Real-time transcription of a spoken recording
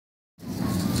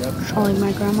Calling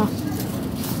my grandma.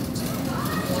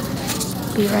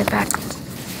 Be right back.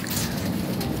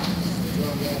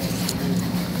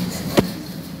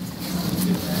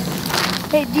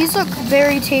 Hey, these look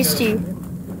very tasty.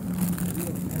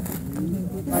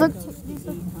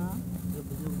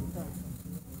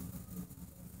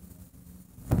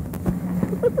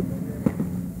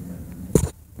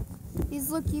 These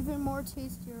look even more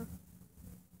tastier.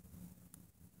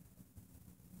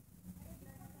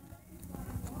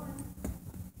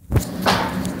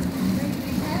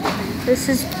 This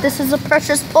is a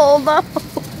precious bowl though.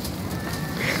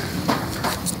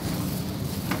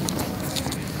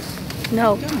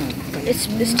 No, it's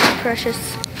too precious.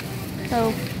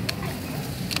 No,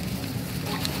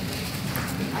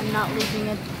 I'm not leaving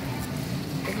it.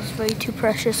 It is way too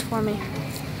precious for me.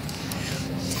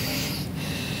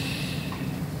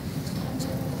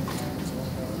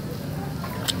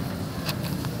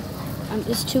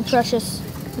 It's too precious.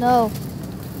 No.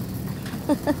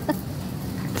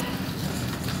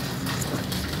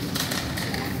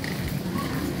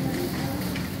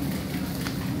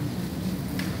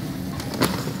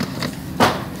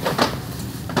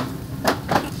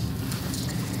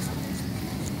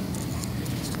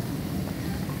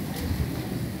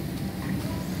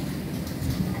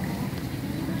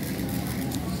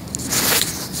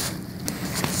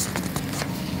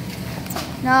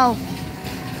 No.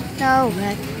 No.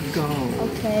 Let go.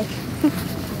 Okay.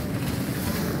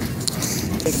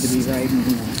 To be riding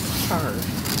in a car.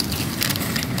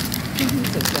 You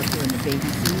put up here in the baby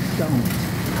seat? Don't.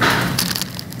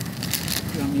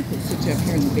 You want me to sit up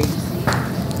here in the baby seat?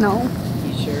 No.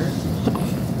 You sure?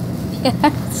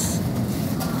 Yes.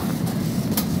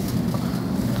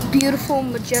 Beautiful,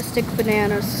 majestic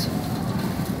bananas.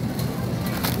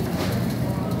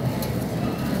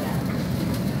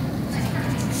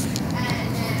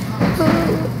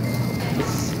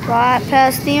 Right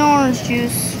past the orange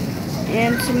juice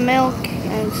and some milk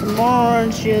and some more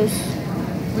orange juice.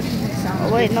 What does it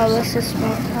sound Oh wait, no, this is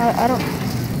milk. I don't.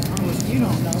 Oh, you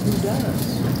don't know who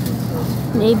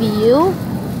does. Maybe you?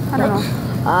 I don't know.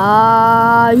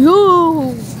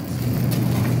 You!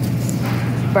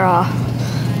 Bruh.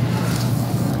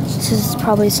 This is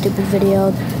probably a stupid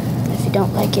video. If you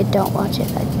don't like it, don't watch it.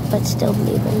 But still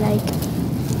leave a like.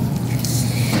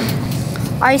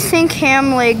 I think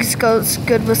ham legs goes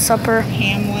good with supper.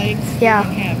 Ham legs? Yeah.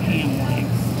 We don't have ham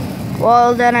legs.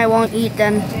 Well, then I won't eat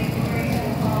then.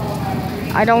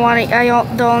 I don't want to,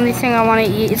 the only thing I want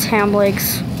to eat is ham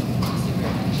legs.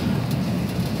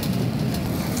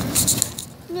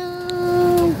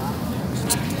 No.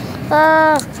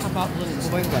 How about little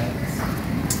boy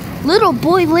legs? Little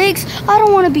boy legs? I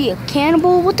don't want to be a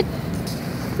cannibal. What the?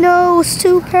 No, it's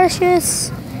too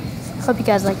precious. Hope you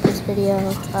guys like this video.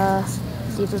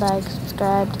 Leave a like,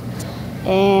 subscribe,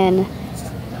 and